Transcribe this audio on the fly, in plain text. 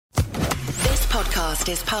podcast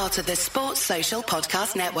is part of the Sports Social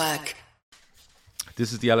Podcast Network.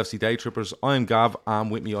 This is the LFC Day Trippers. I'm Gav, and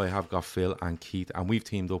with me I have got Phil and Keith, and we've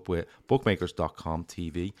teamed up with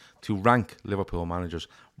Bookmakers.comTV to rank Liverpool managers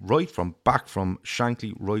back from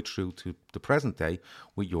Shankly right through to the present day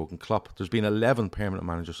with Jurgen Klopp. There's been 11 permanent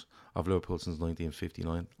managers of Liverpool since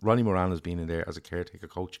 1959. Ronnie Moran has been in there as a caretaker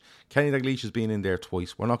coach. Kenny Dalglish has been in there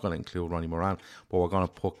twice. We're not going to include Ronnie Moran, but we're going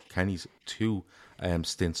to put Kenny's two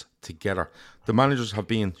stints together. The managers have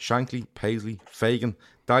been Shankly, Paisley, Fagan,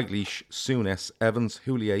 Dalglish, Souness, Evans,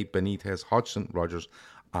 Houllier, Benitez, Hodgson, Rodgers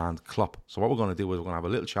and Klopp. So what we're going to do is we're going to have a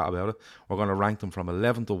little chat about it. We're going to rank them from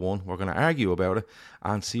 11 to 1. We're going to argue about it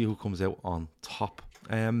and see who comes out on top.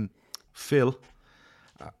 Phil,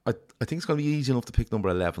 I think it's going to be easy enough to pick number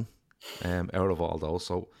 11 out of all those.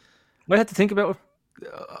 So I had to think about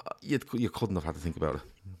it. You couldn't have had to think about it.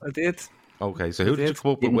 I did. Okay, so who did you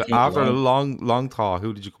come up with? After a long thought,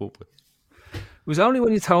 who did you come up with? It was only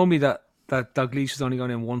when you told me that Dalglish was only gone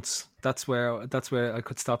in once. That's where I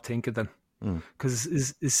could stop thinking then. Because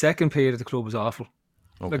his second period at the club was awful.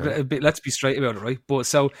 Okay. Let's be straight about it, right? But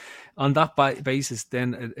so on that basis,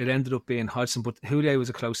 then it ended up being Hodgson. But Houllier was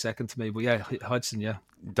a close second to me. But yeah, Hodgson, yeah.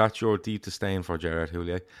 That's your deep disdain for Gerard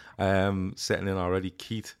Houllier. Setting in already,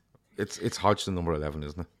 Keith. It's Hodgson number 11,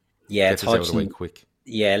 isn't it? Yeah, it's Hodgson. Out of the way quick.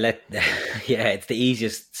 Yeah, it's the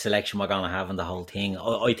easiest selection we're going to have in the whole thing.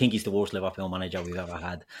 I think he's the worst Liverpool manager we've ever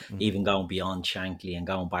had, even going beyond Shankly and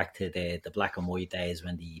going back to the black and white days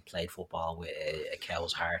when he played football with a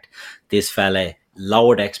cow's heart. This fella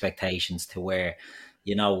lowered expectations to where,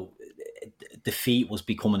 defeat was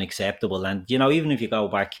becoming acceptable. And, even if you go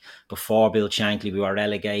back before Bill Shankly, we were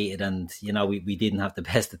relegated and, we didn't have the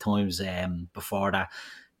best of times before that.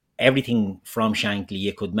 Everything from Shankly,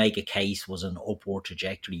 you could make a case, was an upward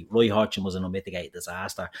trajectory. Roy Hodgson was an unmitigated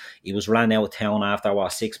disaster. He was ran out of town after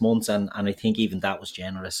 6 months, and I think even that was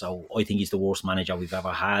generous. So I think he's the worst manager we've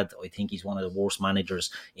ever had. I think he's one of the worst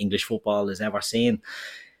managers English football has ever seen.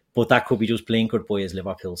 But that could be just blinkered by his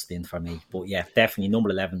Liverpool stint for me. But yeah, definitely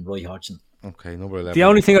number 11, Roy Hodgson. Okay, number 11. The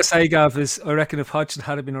only thing I say, Gav, is I reckon if Hodgson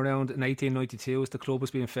had been around in 1892 as the club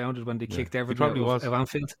was being founded when they kicked everything out of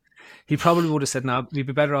Anfield, he probably would have said, "Nah, we'd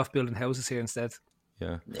be better off building houses here instead."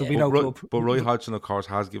 Yeah. But Roy Hodgson, of course,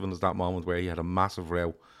 has given us that moment where he had a massive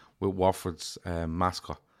row with Watford's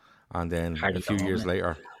mascot, and then a few years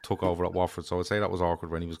later took over at Watford. So I'd say that was awkward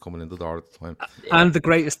when he was coming in the door at the time. And the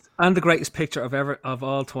greatest picture of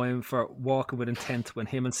all time for walking with intent, when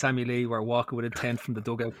him and Sammy Lee were walking with intent from the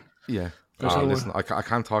dugout. Yeah. Listen, I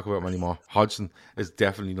can't talk about him anymore. Hodgson is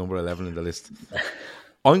definitely number 11 in the list.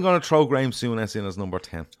 I'm going to throw Graham Souness in as number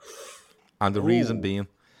 10. And the reason being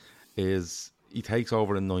is he takes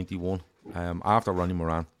over in 91 after Ronnie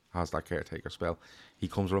Moran has that caretaker spell. He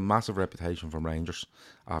comes with a massive reputation from Rangers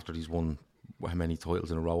after he's won how many titles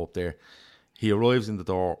in a row up there. He arrives in the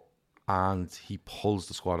door and he pulls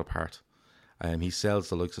the squad apart. He sells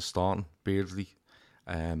the likes of Staunton, Beardsley,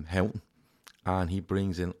 Houghton, and he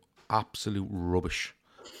brings in absolute rubbish.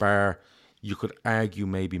 Bar, you could argue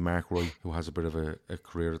maybe Mark Wright, who has a bit of a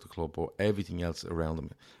career at the club, but everything else around him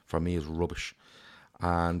for me is rubbish.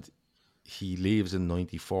 And he leaves in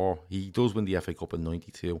 94. He does win the FA Cup in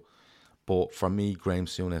 92, but for me, Graham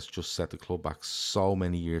Souness just set the club back so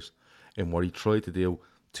many years in what he tried to do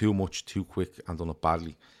too much, too quick, and done it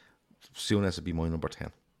badly. Souness would be my number 10.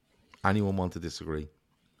 Anyone want to disagree?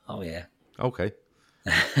 Oh yeah. Okay.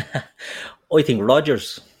 I think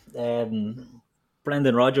Rodgers.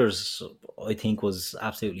 Brendan Rodgers, I think, was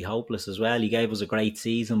absolutely hopeless as well. He gave us a great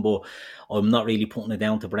season, but I'm not really putting it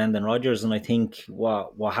down to Brendan Rodgers. And I think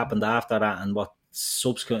what happened after that and what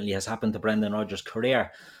subsequently has happened to Brendan Rodgers'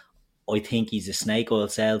 career, I think he's a snake oil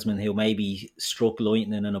salesman who maybe struck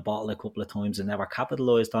lightning in a bottle a couple of times and never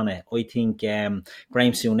capitalised on it. I think Graham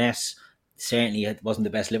Souness certainly wasn't the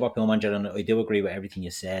best Liverpool manager, and I do agree with everything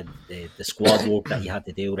you said. The squad work that you had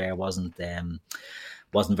to do there wasn't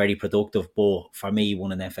very productive, but for me, he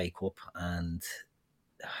won an FA Cup, and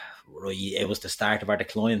it was the start of our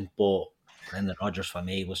decline. But Brendan Rodgers for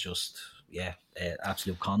me was just an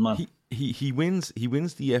absolute con man. He wins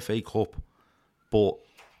the FA Cup, but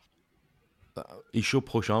he should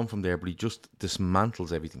push on from there. But he just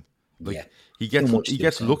dismantles everything. He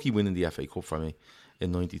gets lucky winning the FA Cup for me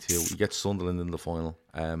in 92. He gets Sunderland in the final,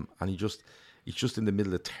 and he's just in the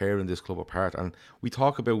middle of tearing this club apart. And we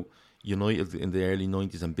talk about United in the early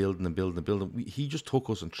 90s and building. He just took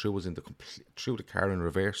us and threw us threw the car in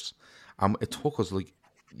reverse. It took us like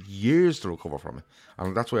years to recover from it.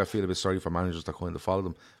 And that's why I feel a bit sorry for managers that kind of follow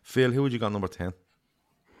them. Phil, who would you got number 10?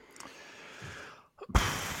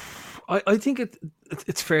 I think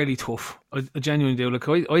it's fairly tough. I genuinely do. Like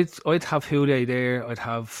I'd have Houllier there. I'd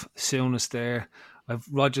have Souness there. I've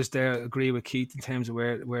Rodgers there. I agree with Keith in terms of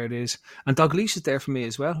where it is, and Dalglish is there for me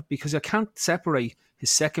as well because I can't separate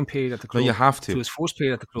his second period at the club. No, you have to his first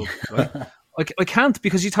period at the club. Right? I can't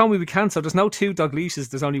because you told me we can't. So there's no two Dalglishes.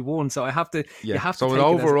 There's only one. So I have to. Yeah. You have so to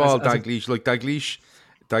overall, Dalglish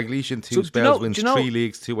in two spells wins 3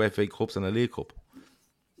 leagues, 2 FA Cups, and a League Cup.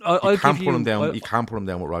 You can't put him down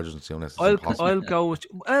with Rodgers and Souness. I'll go with.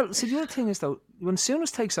 Well, see, the other thing is though, when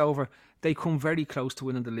Souness takes over, they come very close to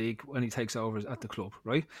winning the league when he takes over at the club.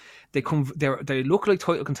 Right? They look like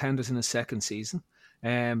title contenders in his second season.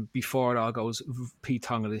 Before it all goes, Pete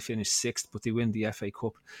Tonga, they finish 6th, but they win the FA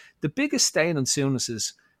Cup. The biggest stain on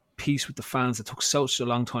Souness's piece with the fans that took such a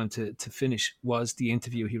long time to finish was the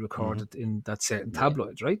interview he recorded in that certain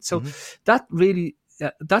tabloid. Right? So that really.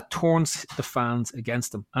 That turns the fans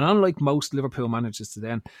against them. And unlike most Liverpool managers to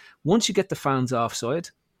then, once you get the fans offside,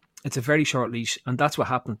 it's a very short leash. And that's what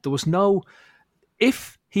happened. There was no...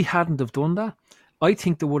 If he hadn't have done that, I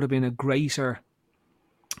think there would have been a greater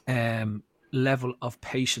level of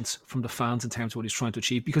patience from the fans in terms of what he's trying to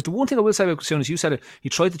achieve. Because the one thing I will say about Souness, you said it, he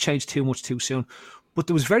tried to change too much too soon. But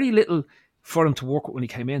there was very little for him to work with when he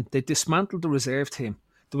came in. They dismantled the reserve team.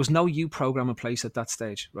 There was no U program in place at that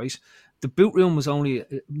stage, right? The boot room was only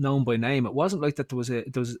known by name. It wasn't like that there was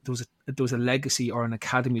a legacy or an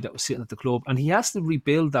academy that was sitting at the club, and he has to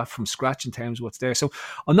rebuild that from scratch in terms of what's there. So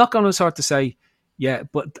I'm not going to start to say, yeah,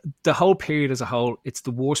 but the whole period as a whole, it's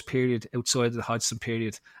the worst period outside of the Hodgson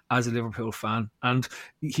period as a Liverpool fan. And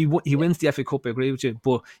he wins the FA Cup, I agree with you,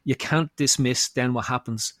 but you can't dismiss then what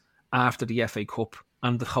happens after the FA Cup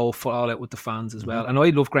and the whole fallout with the fans as well. And I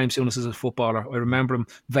love Graeme Souness as a footballer. I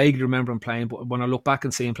vaguely remember him playing, but when I look back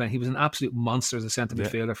and see him playing, he was an absolute monster as a centre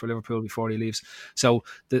midfielder for Liverpool before he leaves. So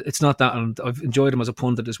it's not that, and I've enjoyed him as a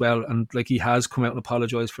pundit as well, and like he has come out and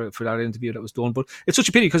apologised for that interview that was done. But it's such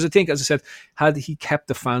a pity because I think, as I said, had he kept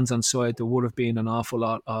the fans on side, there would have been an awful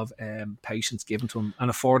lot of patience given to him and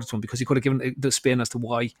afforded to him, because he could have given the spin as to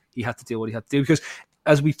why he had to do what he had to do. Because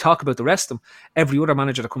as we talk about the rest of them, every other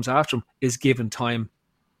manager that comes after him is given time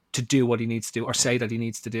to do what he needs to do or say that he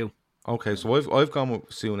needs to do. Okay, so I've gone with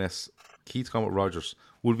Souness. Keith's gone with Rodgers.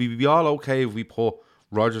 Would we be all okay if we put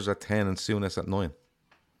Rodgers at 10 and Souness at 9?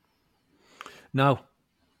 No.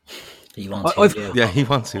 He wants to. Yeah, he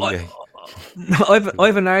wants to.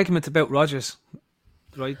 I've an argument about Rodgers,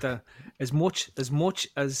 right? That as much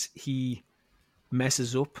as he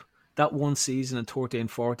messes up, that one season in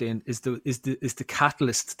 13-14 is the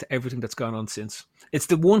catalyst to everything that's gone on since. It's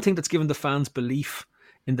the one thing that's given the fans belief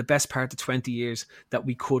in the best part of 20 years that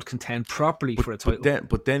we could contend properly for a title.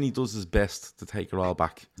 But then he does his best to take it all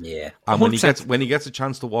back. Yeah. And when he gets a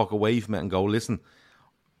chance to walk away from it and go, listen,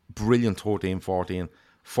 brilliant 13-14,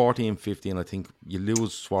 14-15, I think you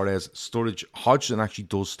lose Suarez, Sturridge. Hodgson actually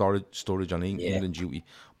does Sturridge on England duty,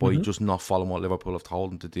 but he just not following what Liverpool have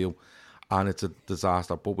told him to do. And it's a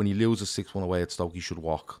disaster. But when he loses 6-1 away at Stoke, he should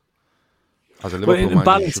walk. As a Liverpool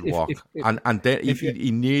man, he should walk. And then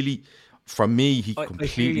he nearly... For me, he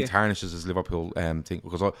completely tarnishes his Liverpool thing,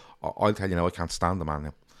 because I'll tell you now, I can't stand the man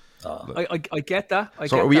now. I get that.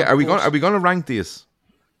 Are we going to rank these?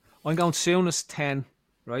 I'm going Souness 10,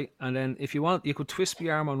 right? And then if you want, you could twist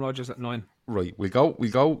my arm on Rodgers at 9. Right, we go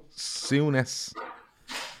Souness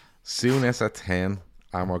at 10,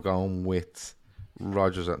 and we're going with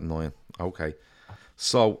Rodgers at 9. Okay,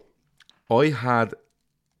 so I had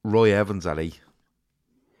Roy Evans at 8.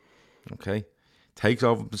 Okay. Takes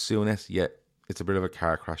over from Souness, it's a bit of a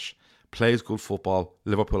car crash. Plays good football.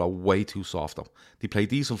 Liverpool are way too soft though. They play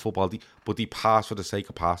decent football, but they pass for the sake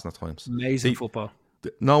of passing at times. Amazing football.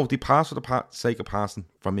 They pass for the sake of passing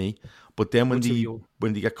for me. But then when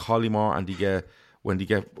they get Collymore and especially when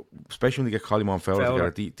they get Collymore and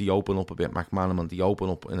Fowler together, they open up a bit. McManaman, they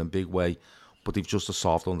open up in a big way, but they've just a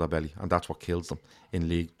soft underbelly, and that's what kills them in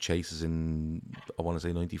league chases in, I want to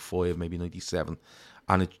say 95, maybe 97,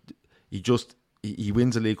 and he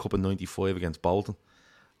wins a League Cup in 95 against Bolton.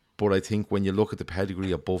 But I think when you look at the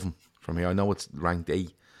pedigree above him from here, I know it's ranked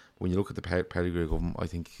 8. When you look at the pedigree above him, I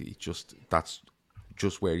think that's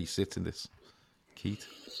just where he sits in this. Keith?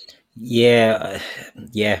 Yeah,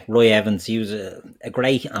 Roy Evans, he was a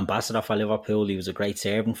great ambassador for Liverpool. He was a great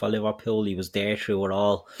servant for Liverpool. He was there through it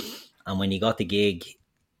all. And when he got the gig,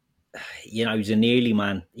 he was a nearly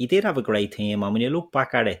man. He did have a great team. And when you look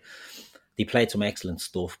back at it, they played some excellent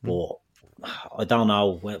stuff, but I don't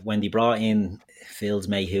know, when they brought in Phil's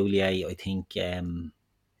mate Houllier, I think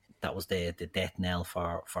that was the death knell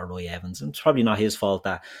for Roy Evans. And it's probably not his fault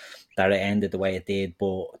that it ended the way it did,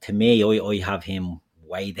 but to me, I have him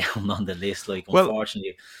way down on the list. Like, Well,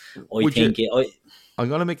 unfortunately, I think I'm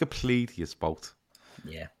going to make a plea to you both.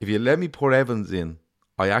 yeah. If you let me put Evans in,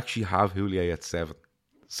 I actually have Houllier at 7.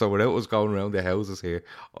 So without us going around the houses here,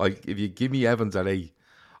 if you give me Evans at 8,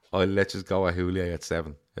 I'll let you go at Houllier at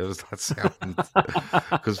 7. It was that sound.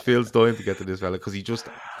 Because Phil's dying to get to this fella, because he just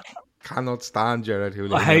cannot stand Gerard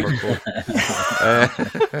Houllier.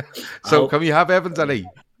 So can we have Evans at 8?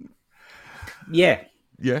 Yeah.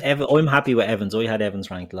 Yeah. I'm happy with Evans. I had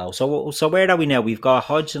Evans ranked low. So where are we now? We've got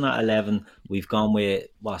Hodgson at 11. We've gone with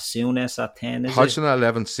Souness at 10. Hodgson at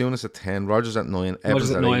 11, Souness at 10, Rodgers at 9,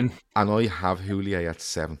 Evans at 9. 8, and I have Houllier at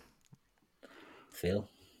 7. Phil,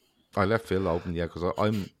 I left Phil open, yeah, because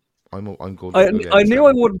I'm good. I knew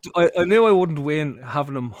I wouldn't. I knew I wouldn't win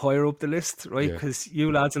having him higher up the list, right? Because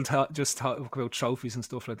you lads will just talk about trophies and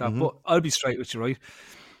stuff like that. But I'll be straight with you, right?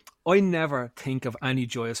 I never think of any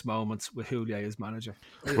joyous moments with Houllier as manager.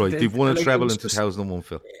 Right, they've won a treble in 2001,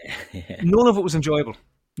 Phil. None of it was enjoyable.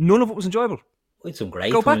 I had some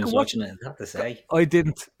great times watching it, I have to say. I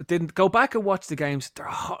didn't go back and watch the games.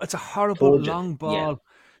 It's a horrible long ball,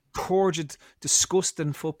 turgid,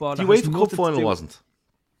 disgusting football. The UEFA Cup final wasn't.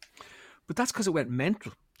 But that's because it went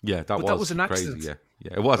mental. Yeah, that was an accident. Crazy,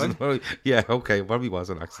 yeah, it wasn't. Right? Yeah, okay, probably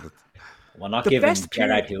was an accident. We're not giving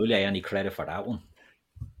Gerard Houllier any credit for that one.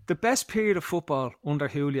 The best period of football under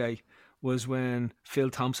Houllier was when Phil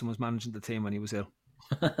Thompson was managing the team when he was ill.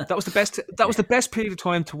 That was the best. That was the best period of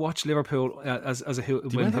time to watch Liverpool as a.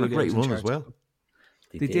 They had a great run as well.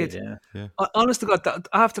 They did. Yeah. Honest to God,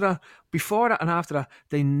 after that, before that, and after that,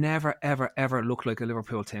 they never, ever, ever looked like a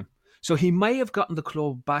Liverpool team. So he may have gotten the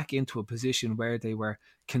club back into a position where they were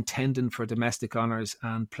contending for domestic honours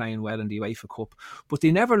and playing well in the UEFA Cup, but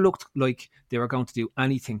they never looked like they were going to do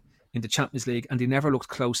anything in the Champions League, and they never looked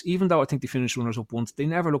close. Even though I think they finished runners-up once, they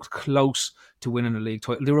never looked close to winning a league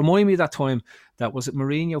title. They remind me of that time that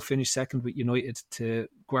Mourinho finished second with United to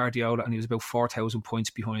Guardiola, and he was about 4,000 points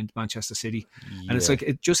behind Manchester City. Yeah. And it's like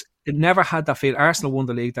it never had that feel. Arsenal won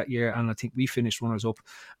the league that year, and I think we finished runners-up,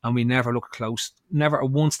 and we never looked close. Never at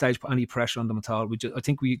one stage put any pressure on them at all. I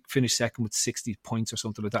think we finished second with 60 points or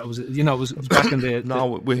something like that. It was back in the...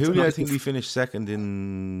 No, with Houllier, I think we finished second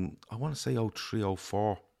in, I want to say 03,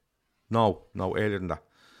 04. No, earlier than that.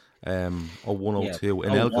 0102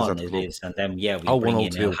 in Elka's at the club. And then we bring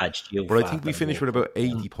in El Hadj Diouf. But I think we finished with about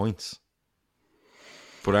 80 points.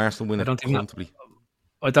 But Arsenal win it comfortably.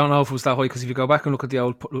 I don't know if it was that high, because if you go back and look at the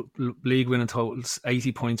old league winning totals,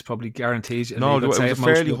 80 points probably guarantees. No, it was a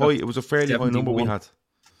fairly high. It was a fairly high number we had.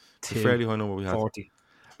 A fairly high number we had. 40.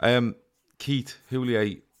 Keith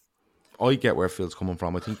Houllier, I get where Phil's coming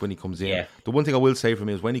from. I think when he comes in, the one thing I will say from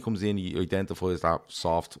him is when he comes in, he identifies that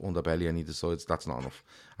soft underbelly and he decides that's not enough.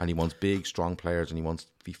 And he wants big, strong players and he wants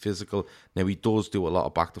to be physical. Now, he does do a lot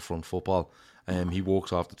of back-to-front football. He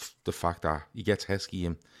works off the fact that he gets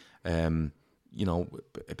Heskey in,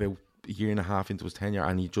 about a year and a half into his tenure,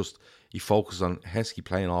 and he focuses on Heskey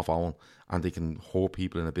playing off Owen and they can hurt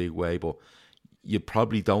people in a big way. But you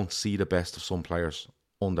probably don't see the best of some players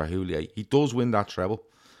under Houllier. He does win that treble.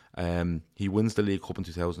 He wins the League Cup in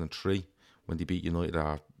 2003 when they beat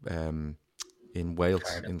United in Wales,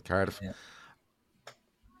 in Cardiff. Yeah.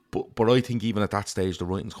 But I think even at that stage, the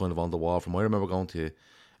writing's kind of on the wall. From I remember going to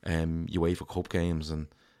UEFA Cup games and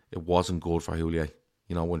it wasn't good for Houllier.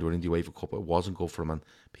 When they were in the UEFA Cup, it wasn't good for him and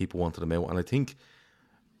people wanted him out. And I think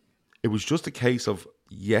it was just a case of,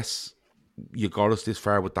 yes, you got us this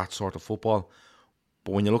far with that sort of football.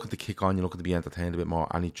 But when you look at the kick on, you look at to be entertained a bit more,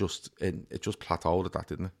 and it just plateaued at that,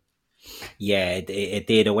 didn't it? Yeah, it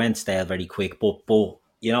did. It went stale very quick. But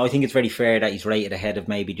I think it's very fair that he's rated ahead of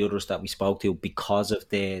maybe the others that we spoke to because of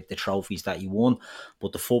the trophies that he won.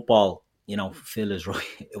 But the football, Phil is right.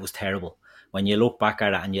 It was terrible. When you look back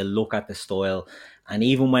at it and you look at the style, and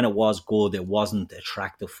even when it was good, it wasn't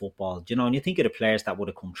attractive football. And you think of the players that would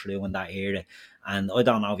have come through in that era, and I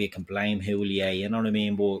don't know if you can blame Houllier, you know what I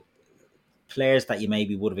mean? But players that you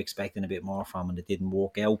maybe would have expected a bit more from and it didn't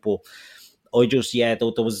work out. But I just, there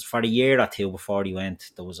was, for a year or two before he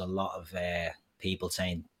went, there was a lot of people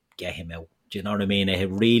saying, get him out. Do you know what I mean? It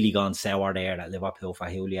had really gone sour there at Liverpool for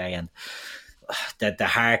Houllier, and the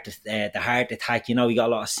heart attack, we got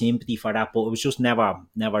a lot of sympathy for that, but it was just never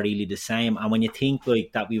really the same. And when you think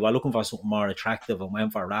like that we were looking for something more attractive and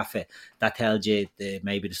went for Rafa, that tells you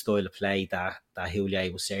maybe the style of play that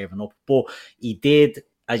Houllier was serving up. But he did,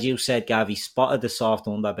 as you said, Gav, he spotted the soft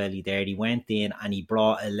underbelly there. He went in and he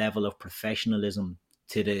brought a level of professionalism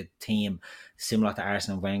to the team, similar to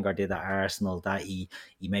Arsene Wenger did at Arsenal, that he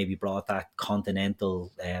maybe brought that continental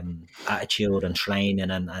attitude and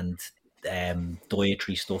training and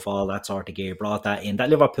dietary stuff, all that sort of gear, brought that in. That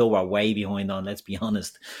Liverpool were way behind on, let's be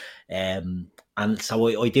honest. And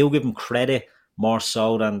so I do give him credit more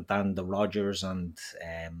so than the Rodgers and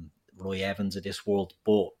Roy Evans of this world.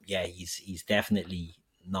 But yeah, he's definitely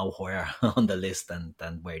no higher on the list than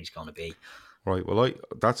where he's going to be. Right, well,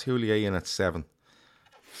 that's Houllier in at 7.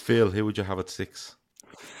 Phil, who would you have at 6?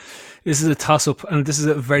 This is a toss-up, and this is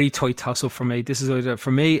a very tight toss-up for me. This is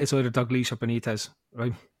it's either Dalglish or Benitez,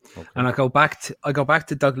 right? Okay. And I go back to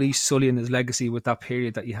Dalglish sullying his legacy with that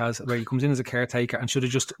period that he has, where he comes in as a caretaker and should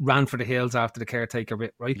have just ran for the hills after the caretaker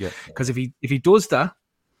bit, right? Because if he does that,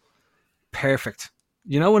 perfect.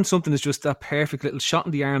 You know, when something is just that perfect little shot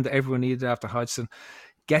in the arm that everyone needed after Hodgson,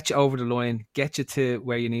 get you over the line, get you to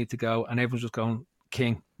where you need to go, and everyone's just going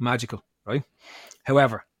king, magical, right?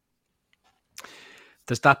 However,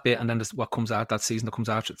 there's that bit, and then there's what comes out that season that comes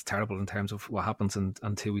after. It's terrible in terms of what happens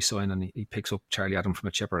until we sign, and he picks up Charlie Adam from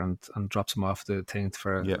a chipper and drops him off the thing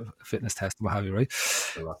for a fitness test and what have you, right?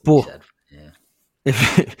 But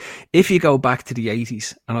if you go back to the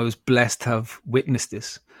 80s, and I was blessed to have witnessed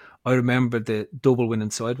this, I remember the double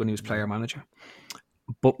winning side when he was player manager.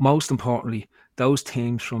 But most importantly, those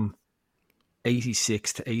teams from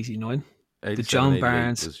 86 to 89, the John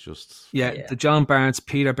Barnes, the John Barnes,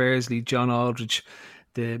 Peter Beardsley, John Aldridge,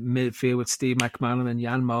 the midfield with Steve McManaman,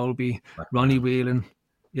 Jan Molby, Ronnie Whelan,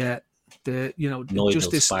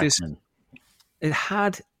 just this, it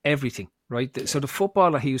had everything, right? So the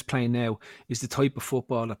football that he was playing now is the type of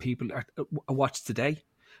football that people watch today.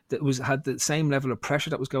 That had the same level of pressure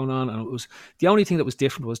that was going on, and it was the only thing that was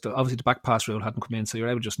different was obviously the back pass rule hadn't come in, so you're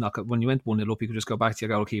able to just knock it. When you went 1-0 up, you could just go back to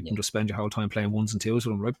your goalkeeper and just spend your whole time playing ones and twos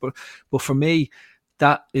with them, right? But for me,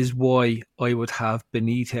 that is why I would have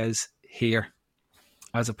Benitez here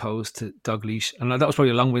as opposed to Dalglish. And that was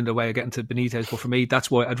probably a long-winded way of getting to Benitez, but for me,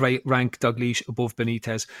 that's why I'd rank Dalglish above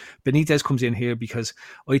Benitez. Benitez comes in here because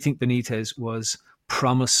I think Benitez was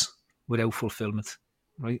promise without fulfillment.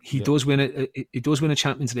 Right, he does win a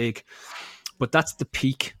Champions League, but that's the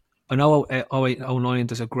peak. I know 08-09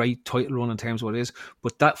 there's a great title run in terms of what it is,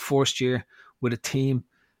 but that first year with a team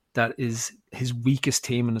that is his weakest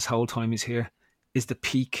team in his whole time he's here is the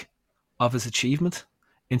peak of his achievement,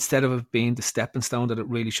 instead of it being the stepping stone that it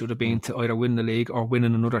really should have been to either win the league or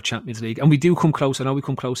winning another Champions League. And we do come close. I know we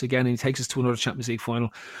come close again, and he takes us to another Champions League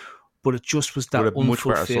final, but it just was that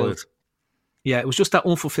unfulfilled. Yeah, it was just that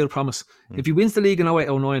unfulfilled promise. If he wins the league in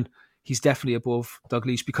 08-09, he's definitely above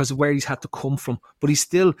Dalglish because of where he's had to come from. But he's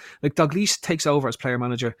still, like, Dalglish takes over as player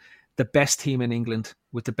manager, the best team in England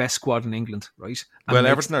with the best squad in England, right? And well,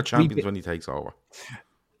 Everton are champions when he takes over.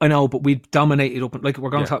 I know, but we dominated up, like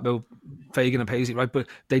we're going to talk about Fagan and Paisley, right? But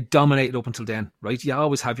they dominated up until then, right? You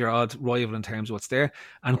always have your odd rival in terms of what's there,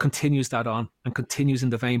 and continues that on and continues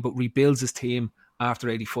in the vein, but rebuilds his team after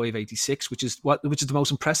 85-86, which is the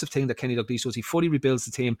most impressive thing that Kenny Dalglish does. He fully rebuilds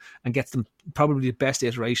the team and gets them probably the best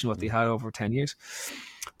iteration of what they had over 10 years.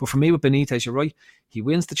 But for me with Benitez, you're right, he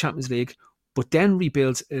wins the Champions League, but then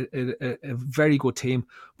rebuilds a very good team.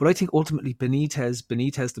 But I think ultimately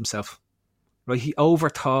Benitez himself, right? He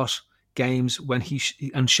overthought games when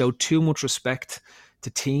and showed too much respect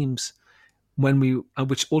to teams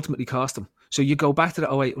which ultimately cost him. So you go back to the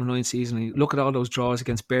 08-09 season and you look at all those draws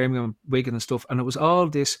against Birmingham, Wigan and stuff, and it was all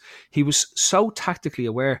this. He was so tactically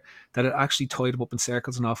aware that it actually tied him up in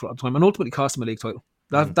circles an awful lot of time and ultimately cost him a league title.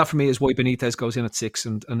 That for me is why Benitez goes in at 6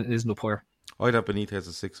 and it isn't up higher. I'd have Benitez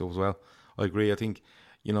at 6 as well. I agree. I think,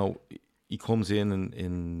 he comes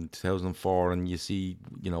in 2004 and you see,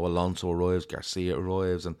 Alonso arrives, Garcia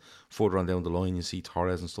arrives, and further on down the line you see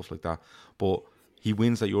Torres and stuff like that. But he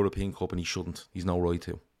wins the European Cup and he shouldn't. He's no right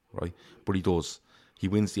to. Right, but he does. He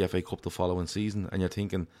wins the FA Cup the following season, and you're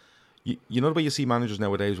thinking, you know the way you see managers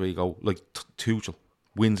nowadays where you go, like Tuchel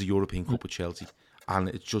wins a European Cup with Chelsea, and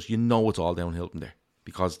it's just, it's all downhill from there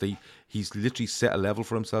because he's literally set a level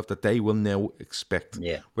for himself that they will now expect.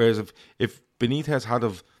 Yeah. Whereas if Benitez had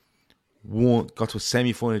got to a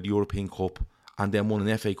semi-final of the European Cup and then won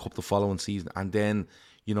an FA Cup the following season, and then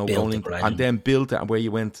and then built it, and where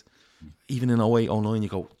you went, even in 08-09, you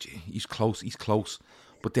go, he's close.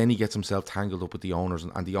 But then he gets himself tangled up with the owners,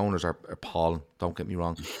 and the owners are appalling, don't get me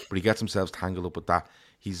wrong. But he gets himself tangled up with that.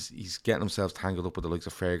 He's getting himself tangled up with the likes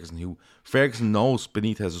of Ferguson, who Ferguson knows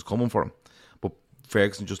Benitez is coming for him. But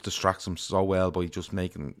Ferguson just distracts him so well by just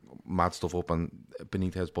making mad stuff up, and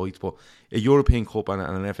Benitez bites. But a European Cup and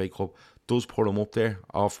an FA Cup does put him up there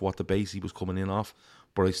off what the base he was coming in off.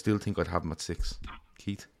 But I still think I'd have him at 6.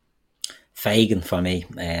 Keith? Fagan for me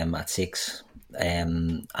at 6.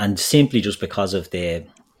 And simply just because of the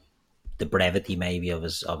the brevity maybe of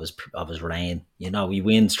his reign. You know, he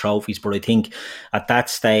wins trophies, but I think at that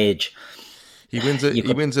stage he wins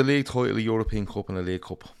a league title, a European Cup, and a League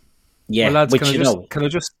Cup. Yeah, well, lads, which can I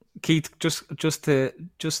just Keith, just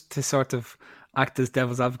to sort of act as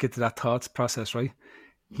devil's advocate to that thought process, right?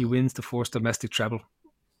 He wins the first domestic treble.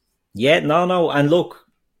 Yeah, no, and look,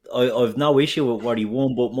 I've no issue with what he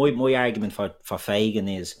won, but my argument for Fagan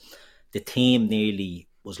is the team nearly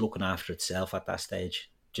was looking after itself at that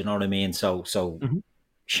stage. Do you know what I mean? So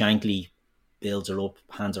Shankly builds her up,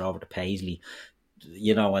 hands her over to Paisley,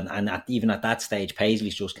 you know, and even at that stage,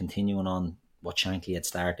 Paisley's just continuing on what Shankly had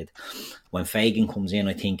started. When Fagan comes in,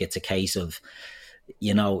 I think it's a case of,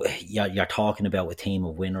 you know, you're talking about a team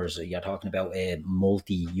of winners. You're talking about a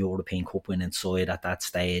multi-European Cup winning side at that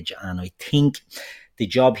stage. And I think the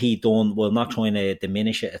job he done, well, not trying to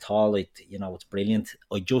diminish it at all, you know, it's brilliant.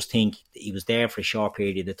 I just think he was there for a short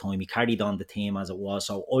period of time. He carried on the team as it was.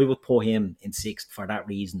 So I would put him in sixth for that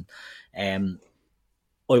reason. I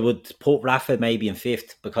would put Rafa maybe in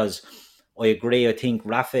fifth because I agree. I think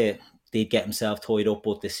Rafa did get himself tied up,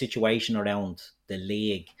 but the situation around the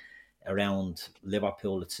league, around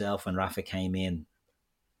Liverpool itself when Rafa came in,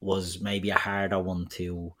 was maybe a harder one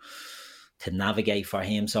to navigate for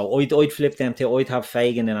him. So I'd flip them to, I'd have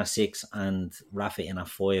Fagan in a 6 and Rafa in a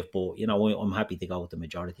 5, but you know, I'm happy to go with the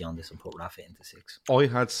majority on this and put Rafa into 6. I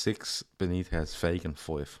had 6 Benitez, Fagan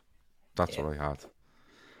 5. That's what I had.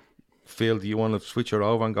 Phil, do you want to switch her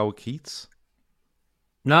over and go with Keats?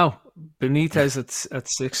 No, Benitez at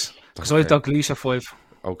 6 because I had Dalglish at 5.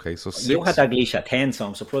 Okay, so 6. You had Dalglish at 10, so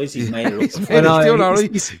I'm surprised he's made it up.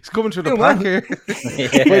 He's coming through the pack here.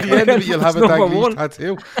 By the end of it, you'll have a Dalglish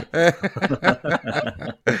tattoo.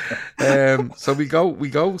 So we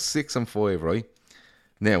go 6 and 5, right?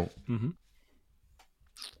 Now,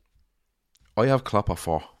 I have Klopp at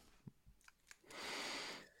 4.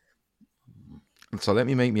 So let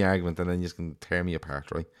me make my argument and then you can tear me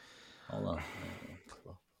apart, right? Hold on.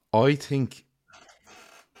 I think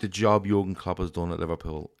the job Jurgen Klopp has done at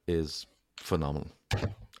Liverpool is phenomenal.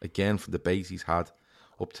 Again, for the base he's had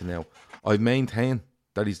up to now. I maintain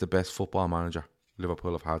that he's the best football manager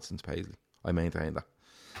Liverpool have had since Paisley. I maintain that.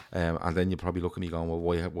 And then you probably look at me going, well,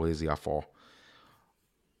 why is he at 4?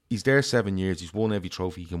 He's there 7 years. He's won every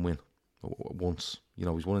trophy he can win once. You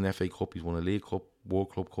know, he's won an FA Cup, he's won a League Cup,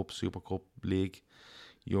 World Club Cup, Super Cup, League,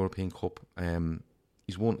 European Cup.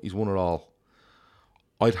 He's won it all.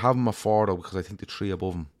 I'd have him at 4 though because I think the 3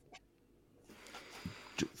 above him,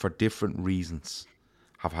 for different reasons,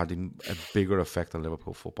 have had a bigger effect on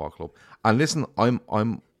Liverpool Football Club. And listen,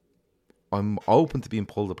 I'm open to being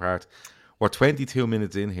pulled apart. We're 22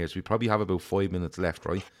 minutes in here, so we probably have about 5 minutes left,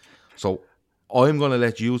 right? So I'm going to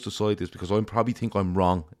let you decide this because I probably think I'm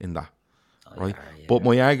wrong in that, right? Yeah. But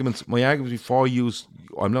my arguments before you,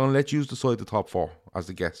 I'm not going to let you decide the top 4 as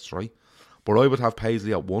the guests, right? But I would have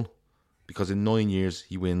Paisley at 1 because in 9 years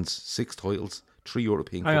he wins 6 titles, 3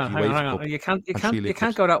 European Cup, hang on. You can't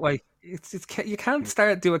go that way. You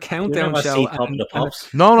can't do a countdown show.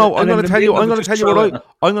 No. I'm going to tell you what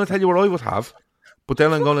I would have. But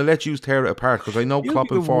then I'm going to let you tear it apart because I know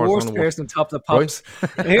Klopp and 4 is going to work. Person top the pops.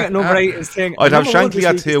 Right? Here at number 8 is saying I'd have Shankly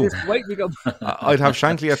at 2. I'd have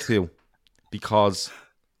Shankly at 2 because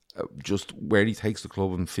just where he takes the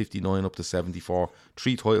club in 59 up to 74,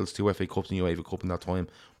 3 titles, 2 FA Cups and UEFA Cup in that time.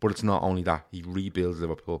 But it's not only that, he rebuilds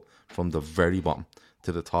Liverpool from the very bottom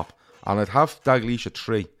to the top. And I'd have Dalglish at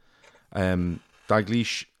 3.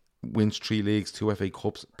 Dalglish wins 3 leagues, 2 FA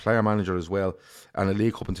Cups, player manager as well, and a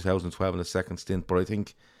League Cup in 2012 in a second stint. But I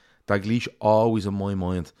think Dalglish always, in my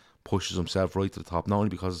mind, pushes himself right to the top, not only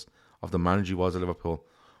because of the manager he was at Liverpool,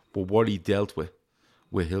 but what he dealt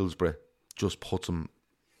with Hillsborough just puts him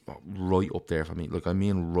right up there for me. Like, I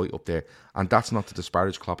mean right up there. And that's not to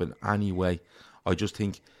disparage Klopp in any way. I just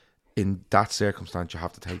think in that circumstance you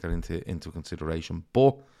have to take that into consideration.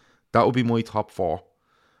 But that would be my top 4.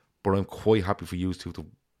 But I'm quite happy for you two to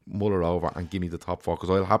muller over and give me the top 4 because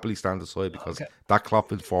I'll happily stand aside because that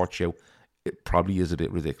Klopp in 4 show, it probably is a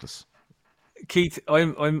bit ridiculous. Keith,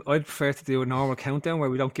 I'd prefer to do a normal countdown where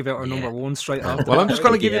we don't give out our number 1 straight off. Well, I'm just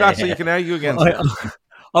going to give you that so you can argue against it.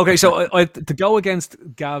 Okay, so to go against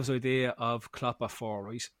Gav's idea of Klopp at 4,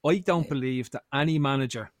 right? I don't believe that any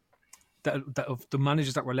manager, that of the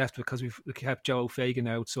managers that were left, because we've kept Joe Fagan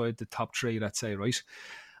outside the top 3, let's say, right?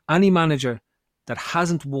 Any manager that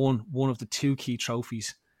hasn't won one of the 2 key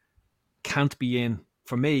trophies can't be in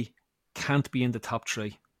the top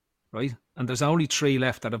 3, right? And there's only 3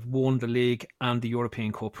 left that have won the league and the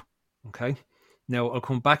European Cup, okay? Now, I'll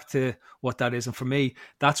come back to what that is. And for me,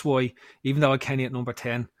 that's why, even though I had Kenny at number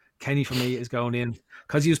 10, Kenny for me is going in.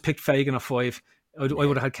 Because he was picked Fagan at 5, I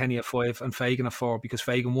would have had Kenny at 5 and Fagan at 4 because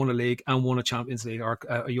Fagan won a league and won a Champions League or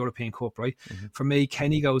a European Cup, right? For me,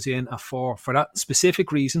 Kenny goes in at 4 for that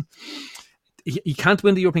specific reason. He can't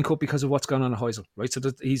win the European Cup because of what's going on at Heysel, right? So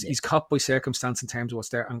he's caught by circumstance in terms of what's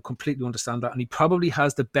there, and completely understand that. And he probably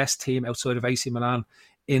has the best team outside of AC Milan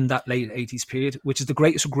in that late 80s period, which is the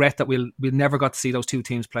greatest regret that we'll never got to see those two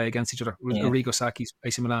teams play against each other. Arrigo Sacchi's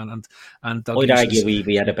AC Milan and I'd argue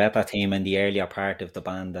we had a better team in the earlier part of the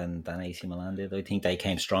band than AC Milan did. I think they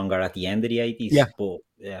came stronger at the end of the 80s. Yeah. But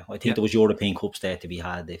I think there was European Cups there to be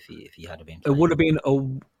had if he had been playing. It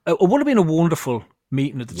would have been a wonderful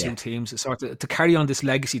meeting of the two teams. It's sort of to carry on this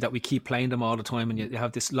legacy that we keep playing them all the time, and you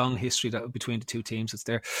have this long history that between the two teams that's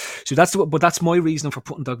there. So that's my reason for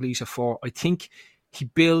putting Dalglish at 4. I think he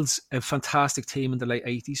builds a fantastic team in the late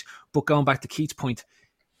 80s, but going back to Keith's point,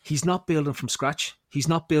 he's not building from scratch. He's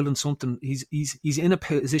not building something. He's in a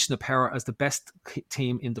position of power as the best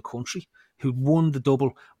team in the country, who won the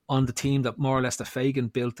double on the team that more or less the Fagan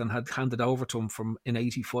built and had handed over to him from in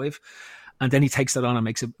 85. And then he takes that on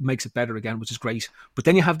and makes it better again, which is great. But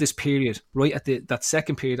then you have this period, right at that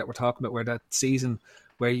second period that we're talking about, where that season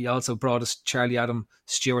where he also brought us Charlie Adam,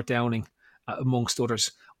 Stuart Downing, amongst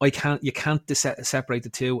others. You can't separate the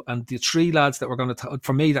two. And the three lads that we're going to,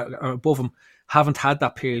 for me, that are above him, haven't had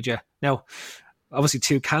that period yet. Now, obviously,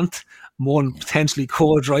 two can't. One potentially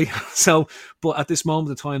could, right? So, but at this moment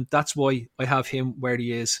in time, that's why I have him where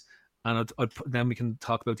he is. And then we can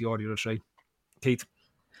talk about the order of the three. Keith?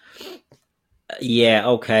 Yeah,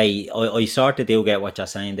 okay. I sort of do get what you're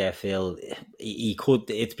saying there, Phil. He could.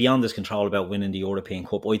 It's beyond his control about winning the European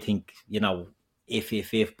Cup. I think,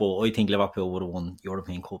 if, but I think Liverpool would have won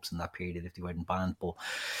European Cups in that period if they weren't banned. But,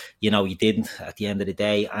 he didn't at the end of the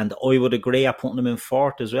day. And I would agree at putting him in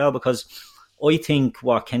 4th as well, because I think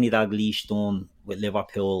what Kenny Dalglish done with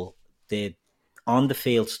Liverpool, the on the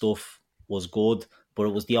field stuff was good, but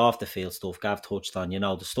it was the off the field stuff Gav touched on,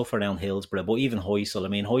 the stuff around Hillsborough, but even Heysel. I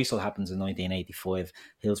mean, Heysel happens in 1985,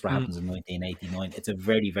 Hillsborough happens in 1989. It's a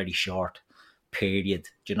very, very short period.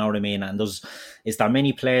 Do you know what I mean? And is there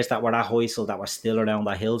many players that were at Heysel that were still around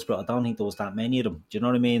at Hillsborough? I don't think there was that many of them. Do you know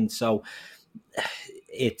what I mean? So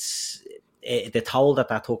it's the toll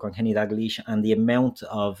that took on Kenny Dalglish, and the amount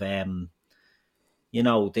of the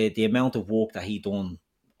amount of work that he done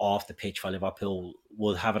off the pitch for Liverpool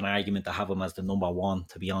would have an argument to have him as the number 1,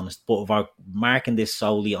 to be honest. But if we're marking this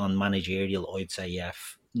solely on managerial, I'd say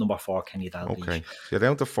number 4, Kenny Dalglish. Okay, so you're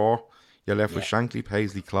down to 4. You're left with Shankly,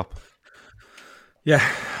 Paisley, Klopp. Yeah,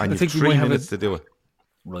 and you've 3 minutes to do it.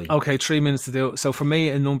 Right. Okay, 3 minutes to do it. So for me,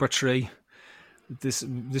 in number 3, this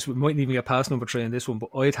mightn't even get past number 3 in this one, but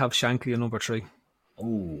I'd have Shankly in number 3.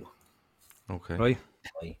 Oh, okay, right.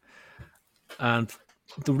 And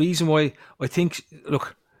the reason why I think,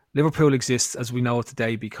 look, Liverpool exists as we know it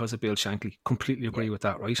today because of Bill Shankly. Completely agree with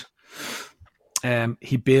that, right?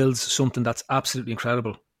 He builds something that's absolutely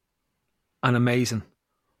incredible and amazing.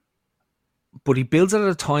 But he builds it at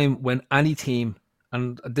a time when any team,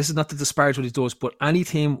 and this is not to disparage what he does, but any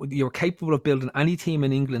team, you're capable of building any team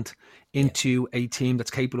in England into a team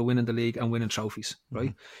that's capable of winning the league and winning trophies, right?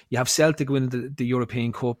 Mm-hmm. You have Celtic winning the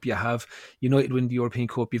European Cup, you have United winning the European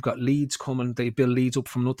Cup, you've got Leeds coming, they build Leeds up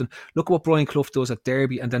from nothing. Look at what Brian Clough does at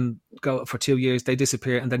Derby, and then go for 2 years, they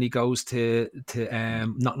disappear, and then he goes to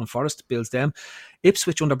Nottingham Forest, builds them.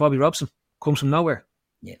 Ipswich under Bobby Robson comes from nowhere,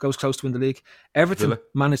 goes close to win the league. Everton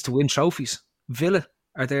managed to win trophies. Villa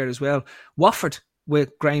are there as well. Watford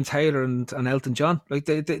with Graham Taylor and Elton John, like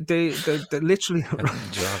they literally.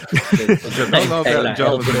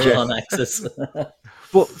 John access.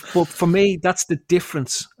 But for me, that's the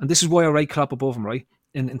difference, and this is why I rate Klopp above him, right?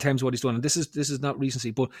 In terms of what he's done, and this is not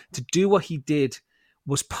recency, but to do what he did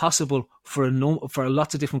was possible for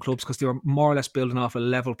lots of different clubs because they were more or less building off a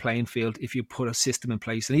level playing field if you put a system in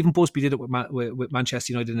place. And even Busby did it with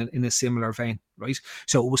Manchester United in a similar vein, right?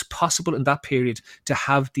 So it was possible in that period to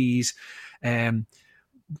have these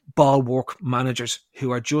ball work managers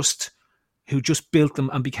who just built them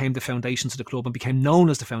and became the foundations of the club and became known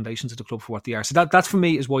as the foundations of the club for what they are. So that for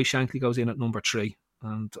me is why Shankly goes in at number 3.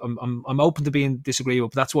 And I'm open to being disagreeable,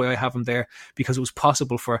 but that's why I have him there, because it was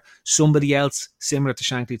possible for somebody else similar to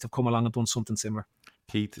Shankly to have come along and done something similar.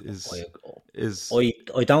 Keith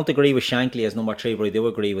I don't agree with Shankly as number 3, but I do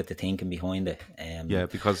agree with the thinking behind it.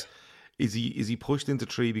 Because is he pushed into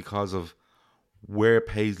 3 because of where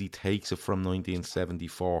Paisley takes it from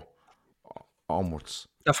 1974 onwards,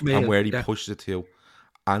 and where he pushes it to,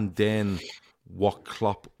 and then what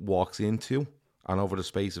Klopp walks into, and over the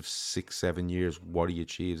space of 6-7 years what he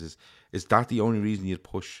achieves. Is that the only reason you'd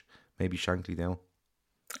push maybe Shankly down?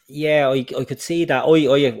 Yeah, I could see that.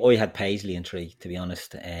 I had Paisley in 3, to be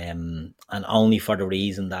honest, and only for the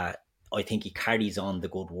reason that I think he carries on the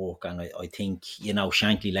good work, and I think,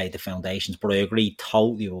 Shankly laid the foundations. But I agree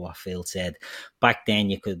totally with what Phil said. Back then,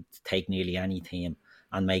 you could take nearly any team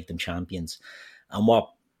and make them champions, and what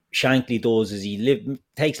Shankly does is he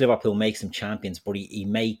takes Liverpool, makes them champions, but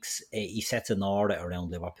he sets an order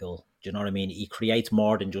around Liverpool. Do you know what I mean? He creates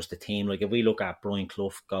more than just a team. Like if we look at Brian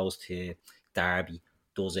Clough goes to Derby,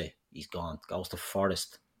 does it, he's gone. Goes to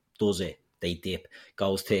Forest, does it, they dip.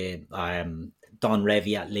 Goes to Don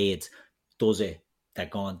Revy at Leeds, does it, they're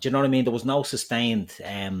gone. Do you know what I mean? There was no sustained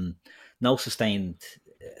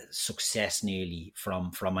success nearly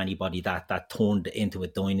from anybody that turned into a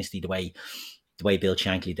dynasty the way Bill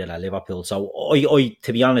Shankly did at Liverpool. So I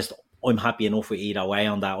to be honest, I'm happy enough with either way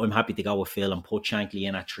on that. I'm happy to go with Phil and put Shankly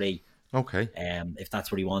in at 3. Okay. If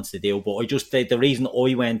that's what he wants to do. But the reason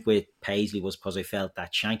I went with Paisley was because I felt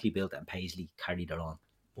that Shankly built it and Paisley carried it on.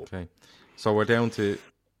 Okay. So we're down to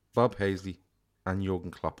Bob Paisley and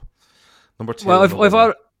Jurgen Klopp. Number 2.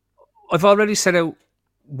 Well, I've already set out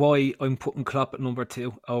why I'm putting Klopp at number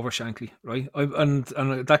 2 over Shankly, right? And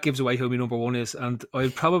that gives away who my number 1 is. And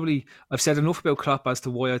I've said enough about Klopp as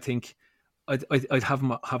to why I think I'd have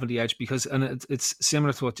him having the edge, because, and it's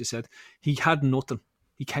similar to what you said. He had nothing.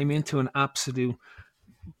 He came into an absolute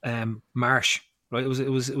marsh, right? It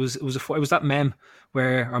was that meme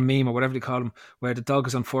or meme or whatever they call them, where the dog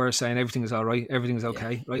is on fire saying everything is all right, everything is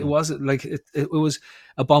okay, yeah, right? Yeah. It wasn't like it was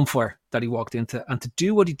a bonfire that he walked into, and to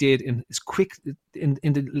do what he did in his quick in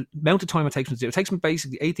the amount of time it takes him to do. It takes him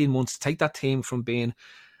basically 18 months to take that team from being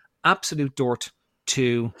absolute dirt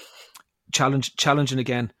to challenging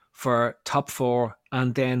again for top 4,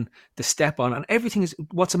 and then the step on, and everything is.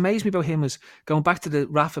 What's amazed me about him is going back to the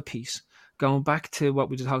Rafa piece, going back to what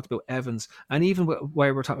we just talked about Evans, and even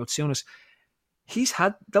where we're talking about Souness. He's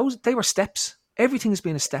had those. They were steps. Everything has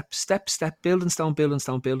been a step, building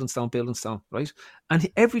stone, right?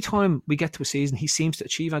 And every time we get to a season, he seems to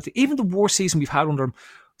achieve anything. Even the worst season we've had under him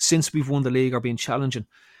since we've won the league or been challenging,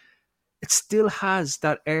 it still has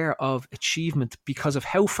that air of achievement because of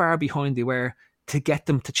how far behind they were to get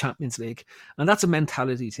them to Champions League. And that's a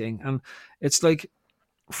mentality thing. And it's like,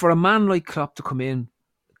 for a man like Klopp to come in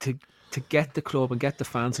to get the club and get the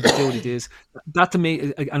fans and to do what it is, that to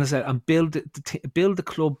me, and I said, and build the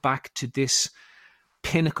club back to this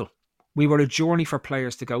pinnacle. We were a journey for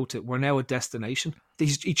players to go to. We're now a destination.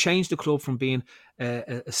 He changed the club from being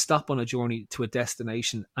a stop on a journey to a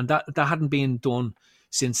destination. And that hadn't been done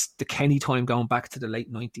since the Kenny time, going back to the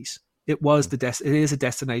late 90s. It is a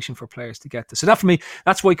destination for players to get to. So that, for me,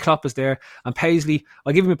 that's why Klopp is there. And Paisley,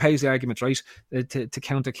 I'll give him a Paisley argument, right, to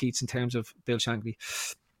counter Keats in terms of Bill Shankly.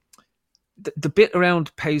 The bit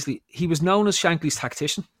around Paisley, he was known as Shankly's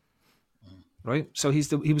tactician, right? So he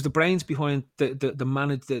was the brains behind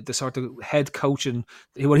the sort of head coach, and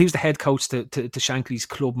he was the head coach to Shankly's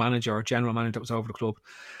club manager or general manager that was over the club,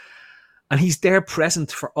 and he's there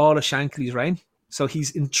present for all of Shankly's reign. So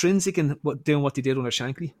he's intrinsic in doing what they did under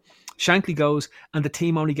Shankly. Shankly goes, and the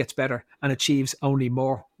team only gets better and achieves only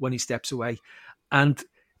more when he steps away. And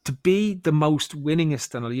to be the most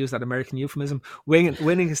winningest, and I'll use that American euphemism,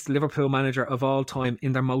 winningest Liverpool manager of all time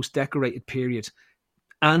in their most decorated period,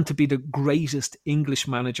 and to be the greatest English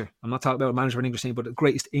manager, I'm not talking about a manager of an English team, but the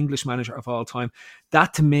greatest English manager of all time,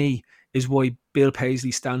 that to me is why Bill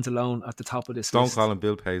Paisley stands alone at the top of this list. Don't call him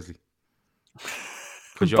Bill Paisley.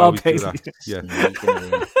 Because you Bob always Paisley. do that.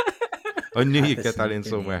 Yeah. I knew you'd get that in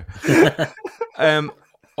somewhere.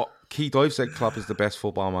 Keith, I've said Klopp is the best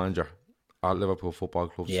football manager at Liverpool Football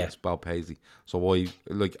Club since Bob Paisley. So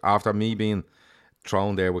after me being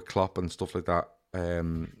thrown there with Klopp and stuff like that,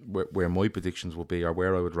 where my predictions would be or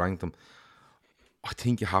where I would rank them, I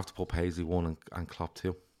think you have to put Paisley 1 and Klopp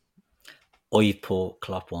 2. I've put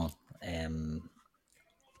Klopp 1. And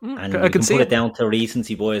I can put it down to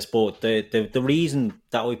recency, boys. But the reason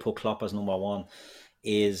that I put Klopp as number 1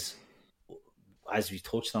 is, as we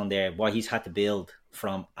touched on there, what he's had to build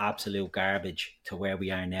from absolute garbage to where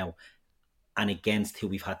we are now, and against who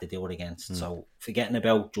we've had to do it against. So forgetting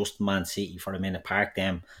about just Man City for a minute, park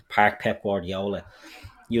Pep Guardiola.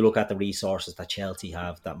 You look at the resources that Chelsea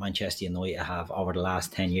have, that Manchester United have over the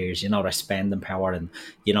last 10 years, their spending power and,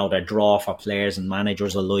 their draw for players and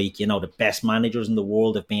managers alike. The best managers in the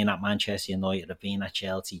world have been at Manchester United, have been at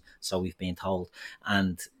Chelsea, so we've been told.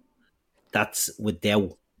 And that's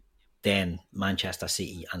without then Manchester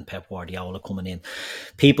City and Pep Guardiola coming in.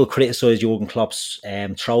 People criticise Jurgen Klopp's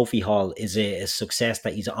trophy haul is a success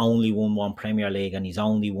that he's only won 1 Premier League, and he's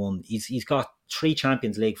got 3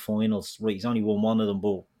 Champions League finals. Right, he's only won 1 of them,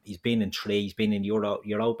 but he's been in 3. He's been in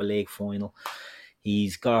Europa League final.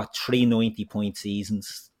 He's got 3 90-point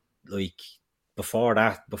seasons. Like, before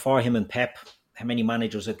that, before him and Pep, how many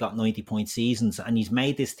managers have got 90-point seasons? And he's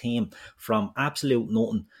made this team from absolute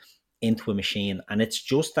nothing into a machine. And it's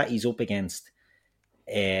just that he's up against,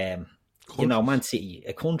 Man City,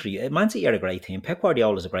 a country. Man City are a great team. Pep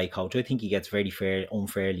Guardiola is a great coach. I think he gets very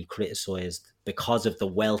unfairly criticised because of the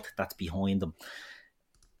wealth that's behind him.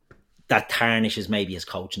 That tarnishes maybe his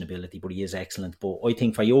coaching ability, but he is excellent. But I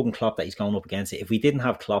think for Jurgen Klopp that he's going up against it, if we didn't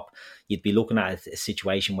have Klopp, you'd be looking at a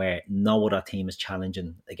situation where no other team is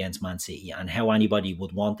challenging against Man City, and how anybody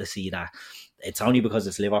would want to see that. It's only because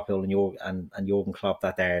it's Liverpool and Jurgen Klopp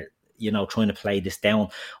that they're trying to play this down.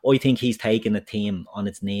 I think he's taken a team on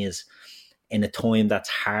its knees in a time that's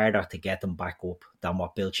harder to get them back up than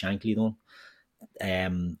what Bill Shankly done.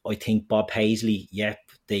 I think Bob Paisley,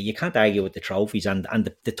 you can't argue with the trophies and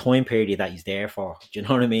the time period that he's there for. Do you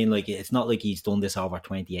know what I mean? Like, it's not like he's done this over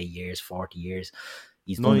 28 years, 40 years.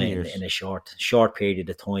 He's done it in a short period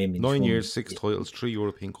of time. 9 years, 6 titles, 3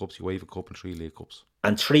 European Cups, UEFA Cup and 3 League Cups.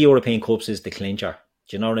 And 3 European Cups is the clincher.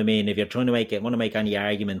 Do you know what I mean? If you're trying to want to make any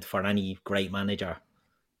argument for any great manager,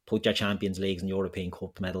 put your Champions Leagues and European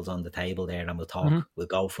Cup medals on the table there, and we'll talk. Mm-hmm. We'll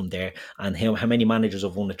go from there. And how many managers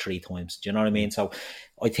have won it 3 times? Do you know what I mean? So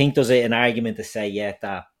I think there's an argument to say,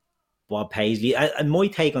 that Bob Paisley. And my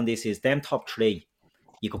take on this is them top 3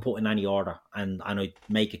 you can put in any order, and I'd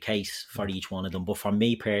make a case for each one of them. But for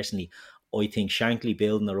me personally, I think Shankly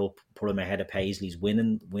building her up, put him ahead of Paisley's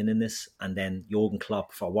winning this, and then Jurgen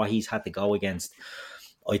Klopp for what he's had to go against.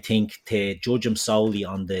 I think to judge him solely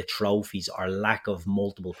on the trophies or lack of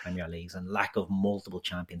multiple Premier Leagues and lack of multiple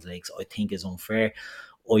Champions Leagues, I think is unfair.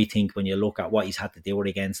 I think when you look at what he's had to do it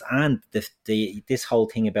against, and this whole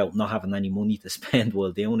thing about not having any money to spend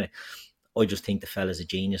while doing it, I just think the fella's a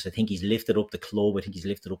genius. I think he's lifted up the club. I think he's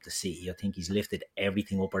lifted up the city. I think he's lifted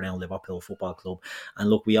everything up around Liverpool Football Club. And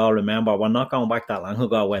look, we all remember, we're not going back that long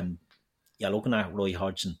ago when you're looking at Roy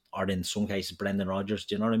Hodgson or in some cases Brendan Rodgers.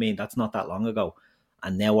 Do you know what I mean? That's not that long ago.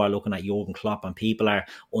 And now we're looking at Jurgen Klopp, and people are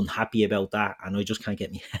unhappy about that. And I just can't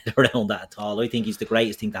get my head around that at all. I think he's the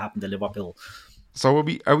greatest thing to happen to Liverpool. So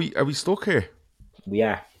are we stuck here? We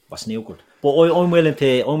are. What's no good. But I'm willing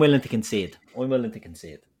to concede.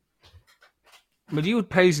 But you had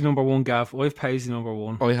Paisley number 1, Gav. I've Paisley number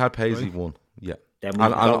 1. I had Paisley 1. Yeah. And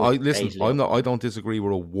I listen. Paisley. I don't disagree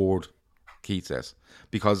with a word Keith says,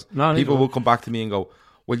 because people will come back to me and go,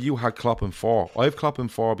 "Well, you had Klopp in 4. I have Klopp in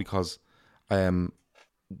 4 because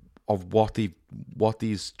of what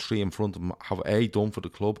these 3 in front of them have done for the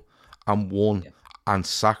club and won and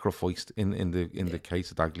sacrificed in the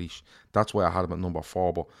case of Dalglish. That's why I had him at number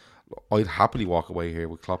 4. But I'd happily walk away here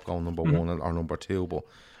with Klopp going number 1 or number 2. But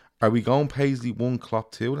are we going Paisley 1,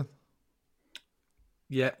 Klopp 2 then?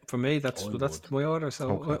 Yeah, for me that's my order.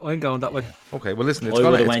 So I'm going that way. Okay, well listen, it's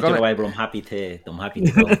gonna away, but I'm happy to go.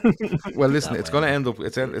 Well, listen, it's gonna end up.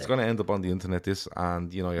 It's gonna end up on the internet. This,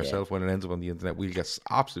 and yourself, when it ends up on the internet, we'll get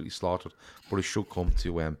absolutely slaughtered. But it should come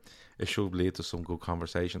to it should lead to some good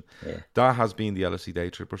conversation. Yeah. That has been the LFC Day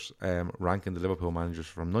Trippers, ranking the Liverpool managers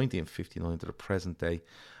from 1959 to the present day.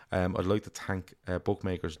 I'd like to thank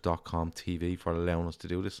Bookmakers.comTV for allowing us to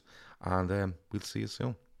do this, and we'll see you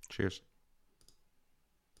soon. Cheers.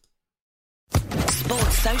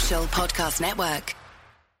 Sports Social Podcast Network.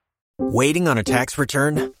 Waiting on a tax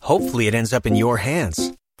return? Hopefully it ends up in your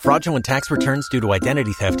hands. Fraudulent tax returns due to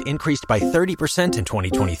identity theft increased by 30% in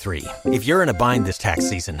 2023. If you're in a bind this tax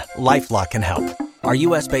season, LifeLock can help. Our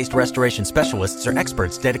U.S.-based restoration specialists are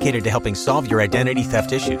experts dedicated to helping solve your identity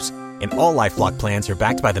theft issues. And all LifeLock plans are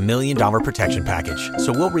backed by the $1 Million Protection Package.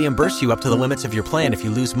 So we'll reimburse you up to the limits of your plan if you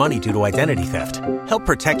lose money due to identity theft. Help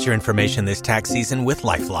protect your information this tax season with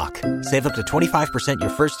LifeLock. Save up to 25% your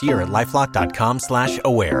first year at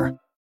LifeLock.com/aware.